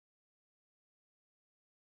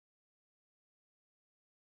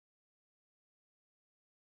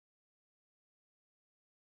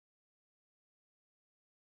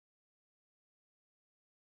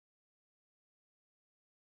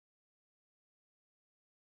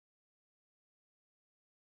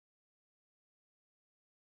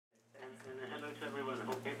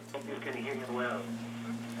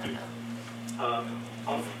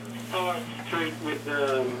I'll start straight with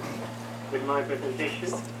my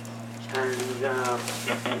presentation, and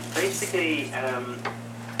basically,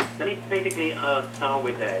 let me start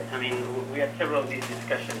with that. I mean, we had several of these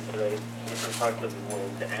discussions today in different parts of the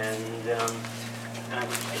world, and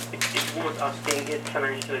it's worth asking: is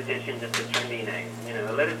financialization just a trendy name? You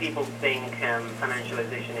know, a lot of people think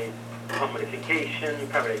financialization is commodification,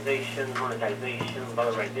 privatization, monetization,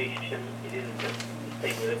 valorization. It isn't just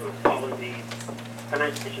stable liberal policy,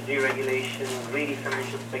 financial deregulation, greedy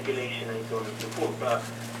financial speculation, and so on and so forth.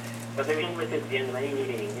 But there is always at the end of any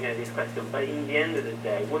meeting, you know, this question. But in the end of the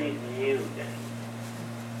day, what is new then,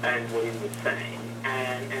 and what is the same?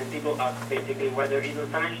 And people ask basically whether even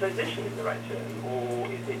financialization is the right term, or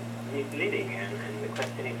is it misleading? And the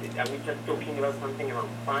question is, are we just talking about something around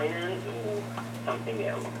finance or something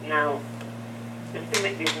else? Now, just to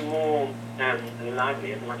make this more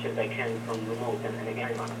lively as much as I can from remote, and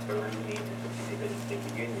again, I'm not allowing me to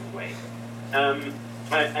participate in this way.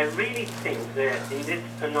 I really think that in this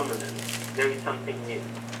phenomenon there is something new,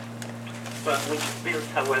 but which builds,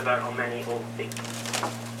 however, on many old things.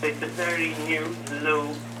 So it's a very new,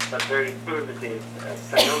 low, but very pervasive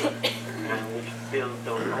phenomenon, which builds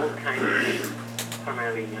on all kinds of things,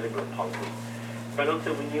 primarily neoliberal policy, but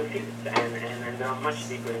also with new fields, and there are much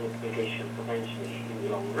deeper implications potentially in the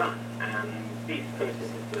long run. These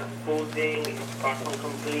processes are unfolding, it's far from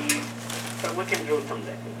complete, but we can draw some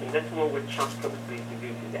lessons, and that's what we're trying to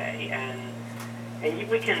do today. And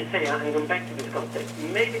we can say, and going back to this concept,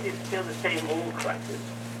 maybe it's still the same old crisis,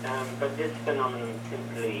 but this phenomenon is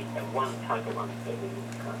simply one type of answer we need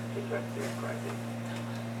to address this crisis.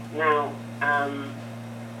 Now,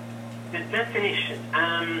 the definition.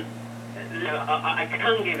 I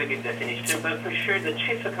can't give a good definition, but for sure the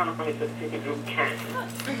chief economist of Citigroup can.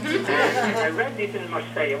 And I read this in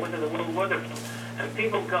Marseille. I was at the World Water Forum, and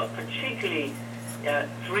people got particularly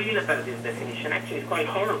thrilled about this definition. Actually, it's quite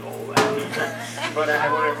horrible, but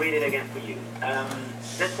I want to read it again for you.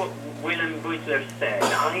 That's what Willem Buitler said.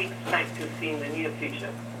 I expect to see in the near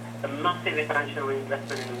future a massive expansion of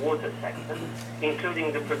investment in the water sector,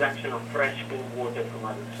 including the production of fresh clean water from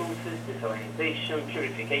other sources, desalination,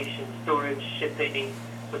 purification, storage, shipping,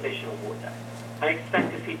 flotation of water. I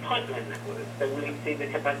expect to see pipeline networks that will exceed the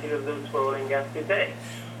capacity of those for oil and gas today.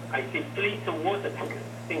 I see fleets of water tankers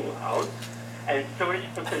single out, and storage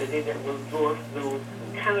facilities that will dwarf those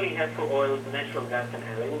we currently have for oil, natural gas, and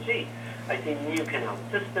LNG. I see new canal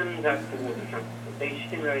systems that for water transportation,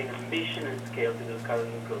 similar in ambition and scale to those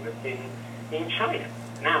currently progressing in China.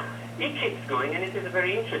 Now, it keeps going, and it is a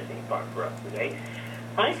very interesting part for us today.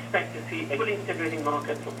 I expect to see a fully integrated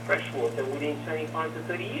market for fresh water within 25 to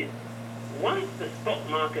 30 years. Once the spot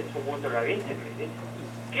markets for water are integrated,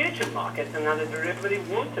 future markets and other derivative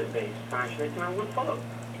water-based financial instruments will follow.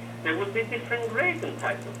 There will be different grades and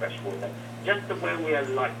types of fresh water, just the way we are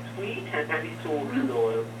light sweet and heavy salted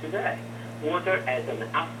oil today. Water as an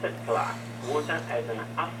asset class. Water as an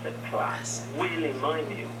asset class will, in my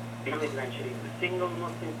view, become eventually the single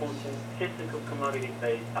most important physical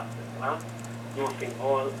commodity-based asset class, dwarfing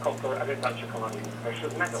oil, copper, agriculture commodities, and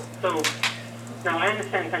precious metals. So, now I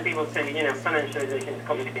understand some people say, you know, financialization is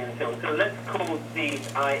complicated and so on. So let's call these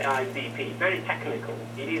IIBP. Very technical.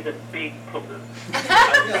 It is a big problem. I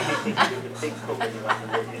really think it is a big problem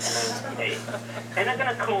around this landscape. And I'm going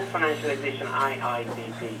to call financialization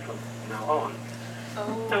IIBP from now on.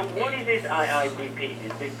 Oh, so what is this IIBP,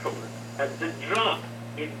 this big problem? The draft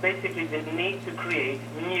is basically the need to create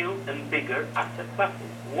new and bigger asset classes.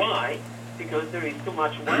 Why? Because there is too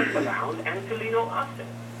much wealth around and too little assets,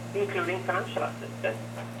 including financial assets. That's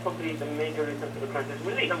probably the major reason for the crisis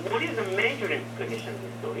we live. So what is the major implication of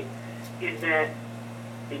this story is that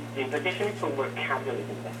the implication is for where capital is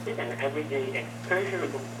invested and everyday exposure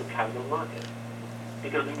to capital markets.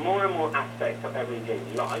 Because more and more aspects of everyday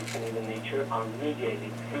life and human nature are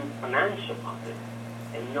mediated through financial markets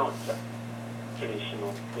and not just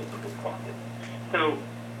traditional physical markets. So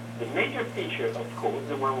the major feature, of course,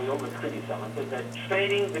 the one we always criticize, is that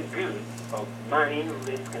trading the goods of money,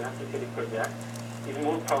 risk, and associated products is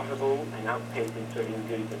more profitable and outpacing trading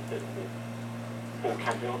goods and services for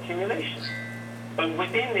capital accumulation. But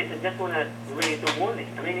within this, I just want to raise a warning.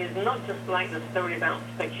 I mean, it's not just like the story about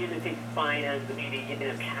speculative finance, really, you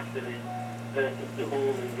know, capitalism versus the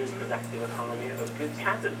whole and good productive economy of good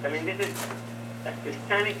capitalists. I mean, this is a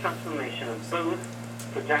systemic transformation of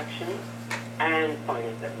both production and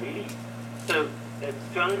finance that we lead. So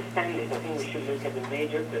to understand this, I think we should look at the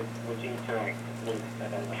major goods which interact with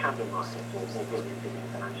capital markets or more broadly speaking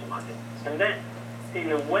financial markets. And that's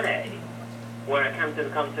in a way where I come to the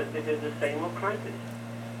concept this is the same old crisis.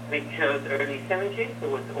 because early 70s there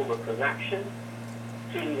was overproduction,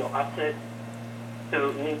 too little assets,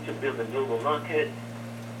 so need to build a global market,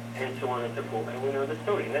 and so on and so forth. And we know the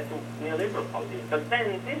story. That's neoliberal policies. But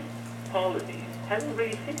then these policies haven't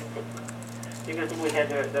really fixed the problem. Because we had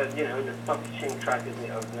the stock exchange crisis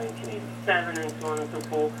of 1987 and so on and so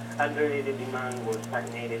forth. Already the demand was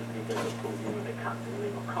stagnated because of course the cut in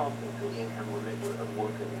labor costs, and so income of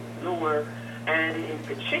workers was lower. And in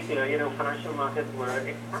particular, financial markets were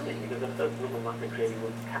expanding because the first global market created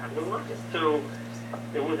was capital markets. So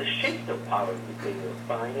there was a shift of power between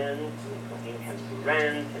finance, income to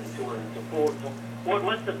rent, and so on and so forth. So what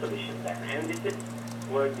was the solution then? And this is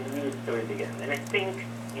where the new story began. And I think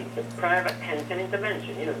it's a private hands-on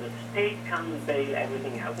intervention. The state can't bail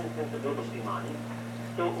everything out in terms of global demand,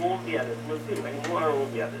 so all the others will do. And who are all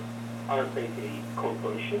the others? Are basically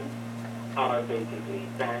corporations, are basically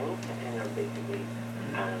banks, and are basically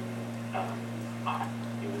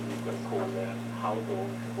you can call them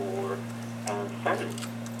households or families.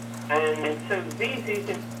 And so this is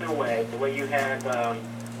in a way where you have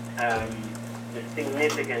the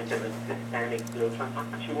significance of a systemic global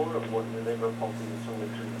transaction war of what the liberal policy is from the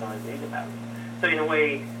criticized is about. So in a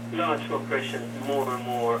way, large corporations more and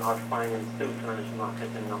more are financed through financial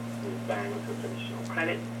markets and not through banks or traditional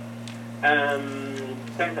credit.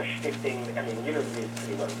 Banks are shifting, this is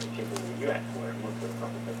pretty well shifting in the US, where most of the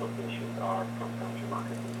profits of corporations are from financial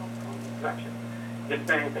markets and not from production. The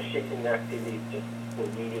banks are shifting their activities just for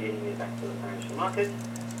mediating it back to the financial markets.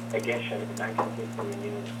 Again, the banking system in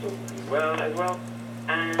Europe is doing pretty well as well.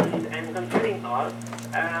 And concerning us,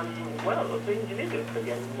 also individuals are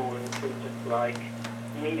getting more into just like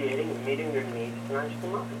mediating and meeting their needs in financial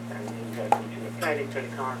markets. And you have consumer credit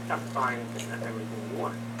cards, subprime, and everything you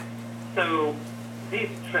want. So these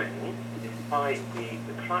trends, despite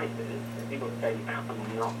the crisis, people say it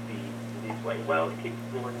cannot be this way. Well, it keeps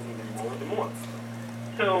growing even more and more.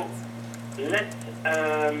 So let's,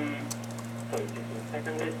 sorry, just a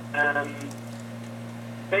second.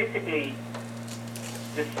 Basically,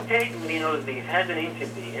 the state within all of these has an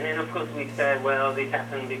entity, and then of course we said, well, this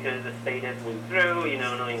happened because the state has withdrew,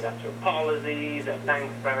 no industrial policies, the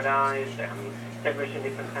banks privatized, separation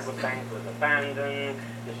different type of banks was abandoned,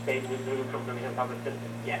 the state withdrew from provision public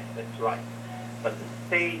system. Yes, that's right. But the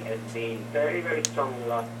state has been very, very strong in the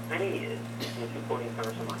last 20 years in supporting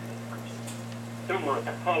financial market expansion. Through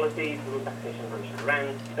monetary policy, through taxation of financial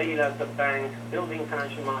rent, bailouts of banks, building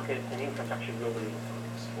financial markets and infrastructure globally, and so on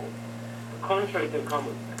and so forth. Contrary to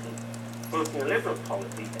common sense, both neoliberal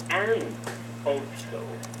policies and also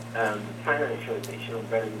financialization, or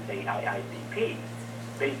better to say IIBP,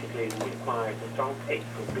 basically requires a strong state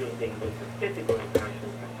for building both the physical and financial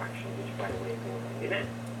transaction, which by the way is more than it is.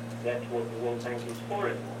 That's what the World Bank is for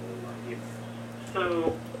at the moment, in my view.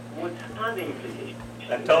 So, what are the implications?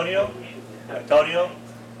 Antonio?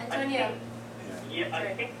 Yeah,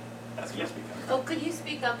 I think. Oh, could you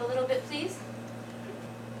speak up a little bit, please?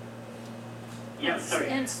 Yeah, sorry.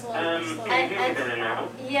 And slowly. Can you hear me better now?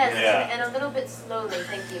 Yes, Yeah. and a little bit slowly,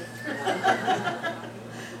 thank you.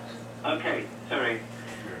 Okay, sorry.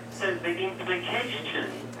 So the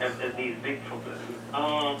implication of these big problems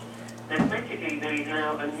are that basically there is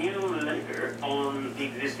now a new layer on the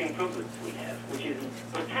existing problems we have, which is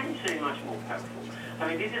potentially much more powerful.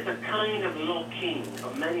 This is a kind of lock-in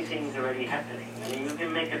of many things already happening. You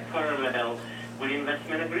can make a parallel with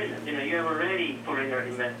investment agreements. You have already foreign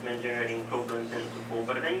investment generating problems and so forth,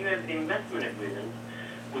 but then you have the investment agreements,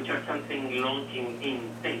 which are something locking in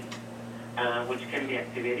things, which can be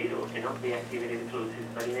activated or cannot be activated clauses,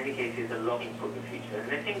 but in any case is a locking for the future.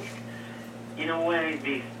 And I think, in a way,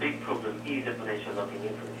 this big problem is a potential locking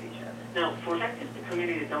in for the future. Now, for activist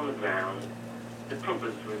communities on the ground, the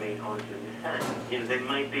problems remain honestly the same. There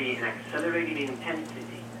might be an accelerated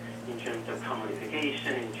intensity in terms of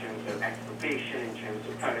commodification, in terms of expropriation, in terms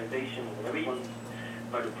of privatization, whatever you want,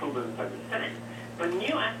 but the problems are the same. But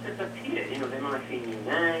new assets appear. They might see new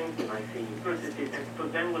names, they might see new processes, and for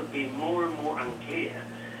them will be more and more unclear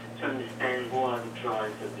to understand what are the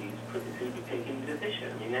drivers of these processes to taking the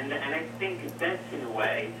decision. And I think that's in a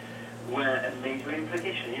way where a major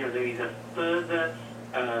implication. There is a further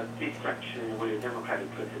distraction with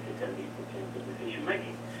democratic processes at least in terms of decision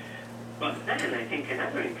making. But then I think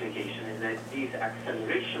another implication is that this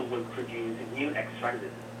acceleration will produce new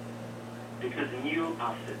extractivism because new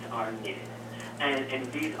assets are needed.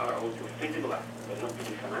 And these are also physical assets, but not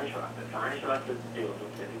really financial assets. Financial assets build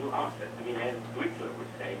on physical assets. As Brickler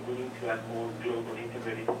would say, we need to have more global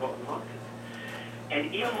integrated bottom markets.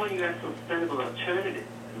 And even when you have sustainable alternatives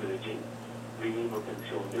emerging, renewable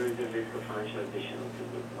control, there is a risk of financialization of the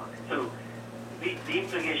global market. So the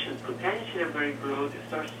implications potentially are very broad. You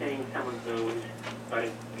start seeing some of those, but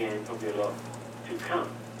again, probably a lot to come.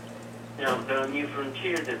 Now, there are new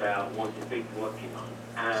frontiers about what the big working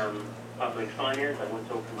on. Public finance, I won't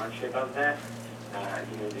talk much about that.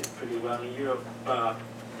 You know this pretty well in Europe, but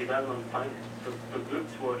development finance, for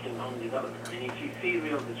groups working on development. I mean, if you see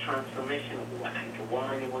real the transformation of the bank,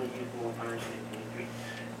 why they want to use more financial intermediaries,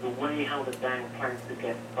 the way how the bank plans to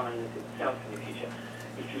get finance itself in the future.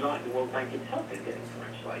 If you like, the World Bank itself is getting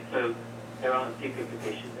financialized. So there are deep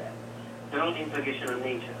implications there. There are implications on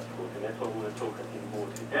nature, of course, and that's what we're going to talk about more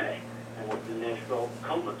today. And what the natural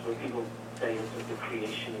commons, where people say it's the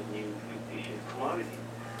creation of new fictitious commodities.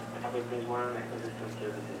 How it is one ecosystem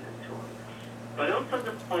services and so on. But also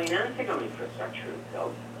the financing of infrastructure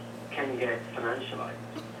itself can get financialized.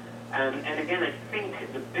 And again, I think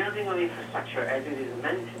the building of infrastructure as it is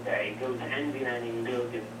meant today goes hand in hand in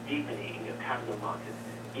building, deepening your capital market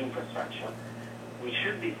infrastructure. We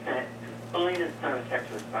should be set to finance private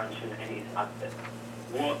sector expansion and its assets.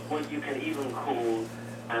 What you can even call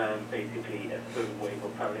basically a third wave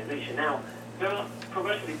of privatization. Now, there are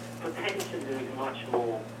probably potentially there is much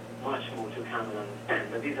more to come and understand,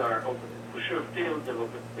 but these are for sure fields of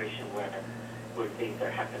operation where things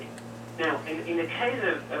are happening. Now, in the case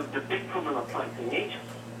of the big problem applied to nature,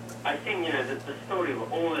 I think the story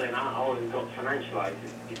of oil and how oil got financialized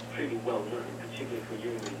is pretty well known, particularly for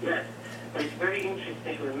you in the US. But it's very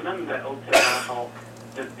interesting to remember also how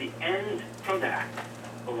the end product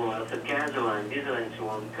of oil, so gasoline, diesel, and so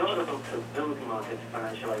on, got also those markets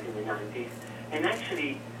financialized in the 90s, and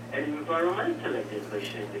actually an environmental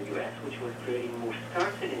legislation in the US, which was creating more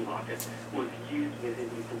scarcity markets, was used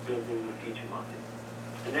basically for building the future market.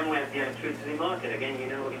 And then we have the electricity market. Again, in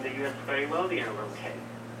the US very well, the Enron case,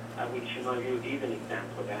 which in my view is an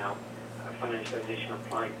example of how financialization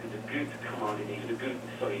applied to the good commodity,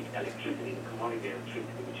 electricity, the commodity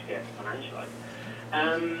electricity, which gets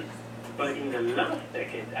financialized. But in the last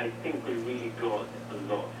decade, I think we really got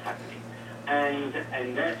a lot happening.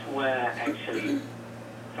 And that's where actually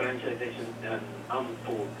financialization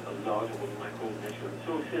unfolds a lot of what you might call natural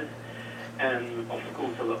resources, of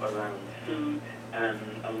course a lot around food,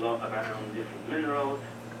 a lot around different minerals,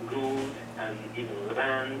 gold, even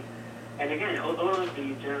land. And again, all of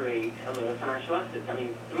these generate a lot of financial assets. I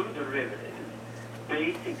mean, through derivatives,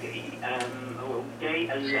 basically, they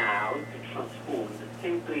allow to transform the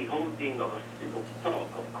simply holding of a single stock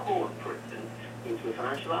of corn, for instance, into a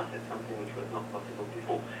financial asset, something which was not possible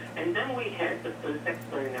before. And then we had the first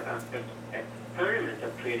experiment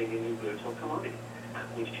of creating a new virtual commodity,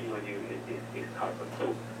 which in my view is carbon.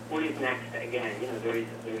 So what is next? Again, there is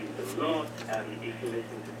a lot. If you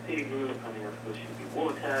listen to Citigroup, I mean, of course, should be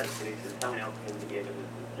water. If you listen to someone else, can be able to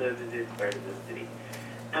services, biodiversity.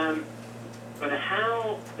 But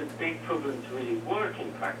how the big problems really work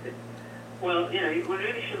in practice? Well, we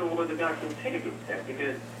really should know what the guy from Citigroup said,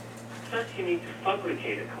 because first you need to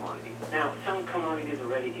fabricate a commodity. Now, some commodities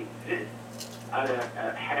already exist, others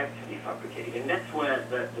have to be fabricated, and that's where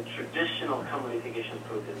the traditional commodification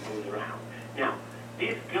process goes around. Now,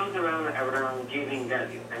 this goes around giving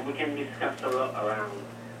value, and we can discuss a lot around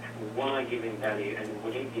why giving value and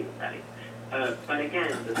what is giving value. But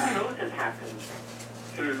again, the process happens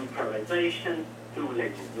through privatization, through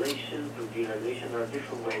legislation, through deregulation. There are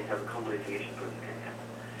different ways how the commodification process can happen.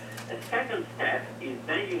 The second step is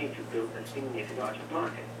then you need to build a significant larger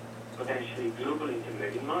market, potentially global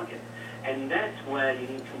integrated market. And that's where you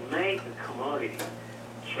need to make the commodity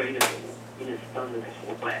tradable in a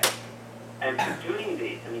standardized way. And for doing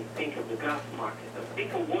this, think of the gas market,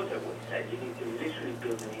 think of water, we said, you need to literally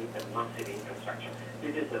build a massive infrastructure.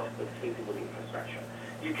 This is the physical infrastructure.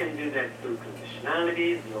 You can do that through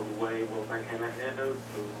conditionalities, the old way World Bank and through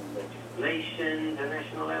legislation at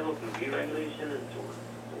national level, through deregulation, and so on and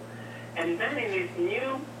so forth. And then in this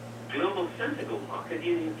new global physical market,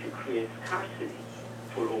 you need to create scarcity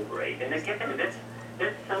for overrate. And again,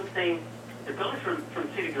 that's something the guy from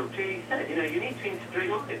Citigroup clearly said, you need to integrate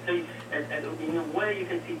markets. So in a way you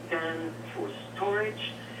can see dams for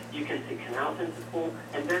storage, you can see canals and support,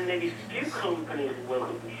 and then maybe a few companies will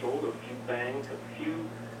control, a few banks, a few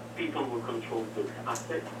people will control those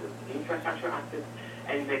assets, the infrastructure assets,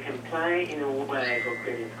 and they can play in a way of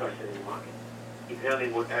creating scarcity in the market.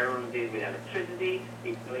 Exactly what Aaron did with electricity,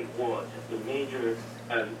 exactly what the major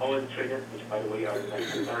oil traders, which by the way are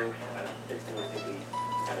investment banks, systematically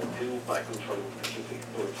do by controlling particularly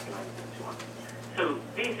storage canals and so on. So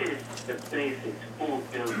this is the basis for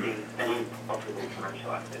building any profitable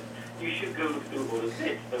financial assets. You should go through all of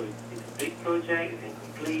this. So it's a big project, it's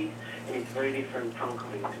incomplete, and it's very different from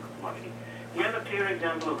commodity to commodity. We have a clear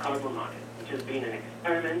example of carbon market, which just been an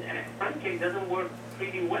experiment, and frankly, it doesn't work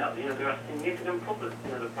pretty well. There are significant problems.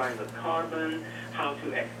 The price of carbon, how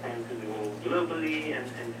to expand to the world globally,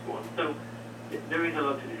 and so on. So there is a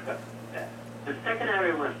lot to discuss there. The second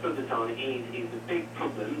area I want to focus on is the big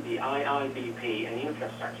problem, the IIBP and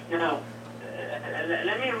infrastructure. Now,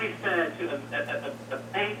 let me refer to a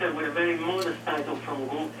paper with a very modest title from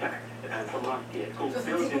Gold Sachs from last year. It's called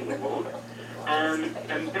Building the World.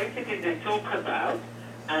 And basically they talk about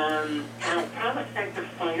how private sector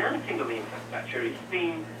financing of infrastructure is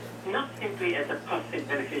seen not simply as a passive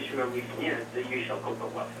beneficiary of the usual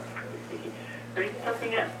corporate welfare, but it's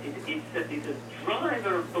something else. It's a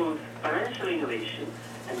driver of both financial innovation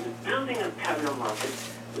and the building of capital markets,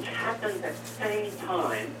 which happens at the same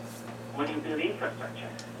time when you build infrastructure.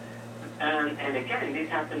 And again, this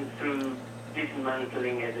happens through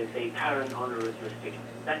dismantling, as I say, current onerous restrictions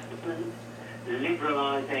investment,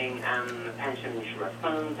 liberalizing pension insurance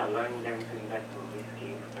funds, allowing them to invest in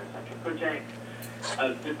risky infrastructure projects,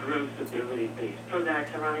 the growth of derivative-based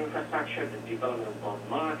products around infrastructure, the development of bond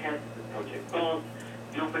markets, the project bonds,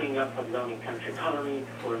 the opening up of developing country economy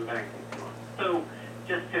to foreign banks and so on. So,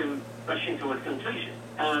 just to rush into a conclusion,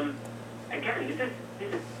 again, this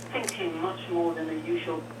is thinking much more than the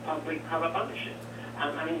usual public-private partnership.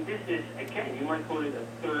 This is, again, you might call it a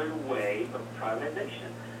third wave of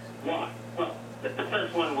privatization. Why? Well, the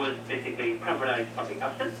first one was basically privatize public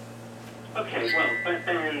assets. Okay, well, but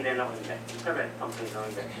then they're not investing. Private companies are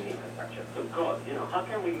investing in infrastructure. So, God, how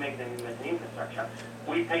can we make them invest in infrastructure?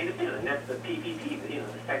 We pay the bill, and that's the PPP, the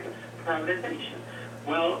second privatization.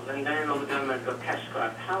 Well, and then all the government got cash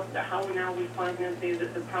strapped. How now we finance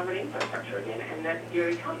the private infrastructure again? And that here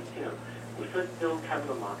it comes, We first build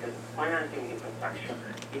capital markets, financing infrastructure.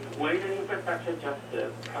 It's way than infrastructure, just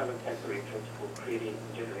the private sector interest for creating,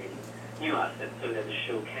 generating new assets so that the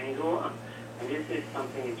show can go on. And this is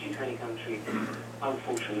something that G20 countries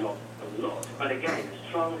unfortunately lost a lot. But again, a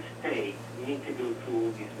strong state need to go through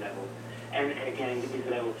all these levels. And again, these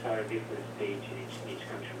levels are at different stage in each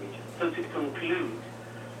country region. So to conclude,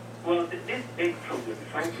 well, this big problem,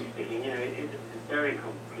 frankly speaking, it is very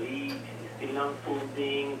complete, it's still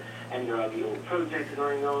unfolding, and there are the old projects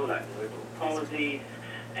going on, like the liberal policies,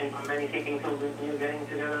 and many thinking companies getting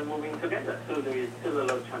together and moving together. So there is still a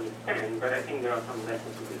lot to understand, but I think there are some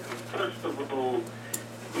lessons to be learned. First of all,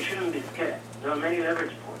 we shouldn't be scared. There are many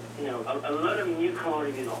leverage points. A lot of new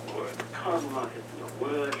commodities don't work. Carbon markets don't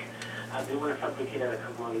work. They want to fabricate out a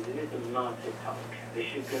commodity. It is a massive task. They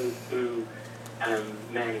should go through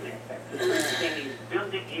many aspects. The first thing is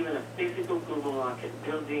building even a physical global market,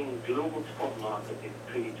 building global spot market is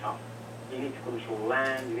pretty tough. You need to control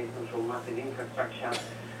land, you need to control massive infrastructure,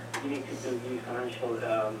 you need to build new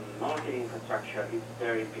financial market infrastructure. It's a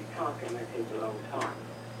very big task and it takes a long time.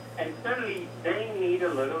 And thirdly, they need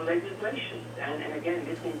a lot of legislation. And again,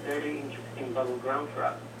 this is very interesting battleground for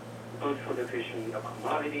us, both for the creation of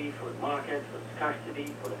commodity, for the market, for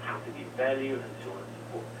scarcity, for how to give value, and so on and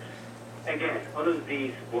so forth. Again, all of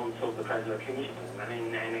these won't solve the crisis of accumulation.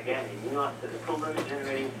 And again, the problem is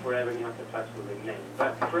generating forever, new asset class will remain.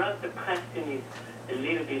 But for us, the question is a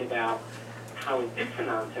little bit about how a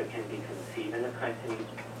different answer can be conceived, and the question is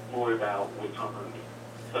more about autonomy.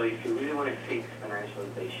 So if you really want to fix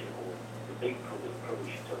financialization or the big problem,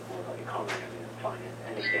 probably should talk more about economy and finance.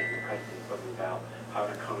 And again, the question is probably about how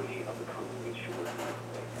an economy of the common which should work.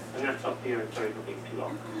 I'm going to stop here and sorry for being too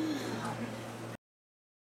long.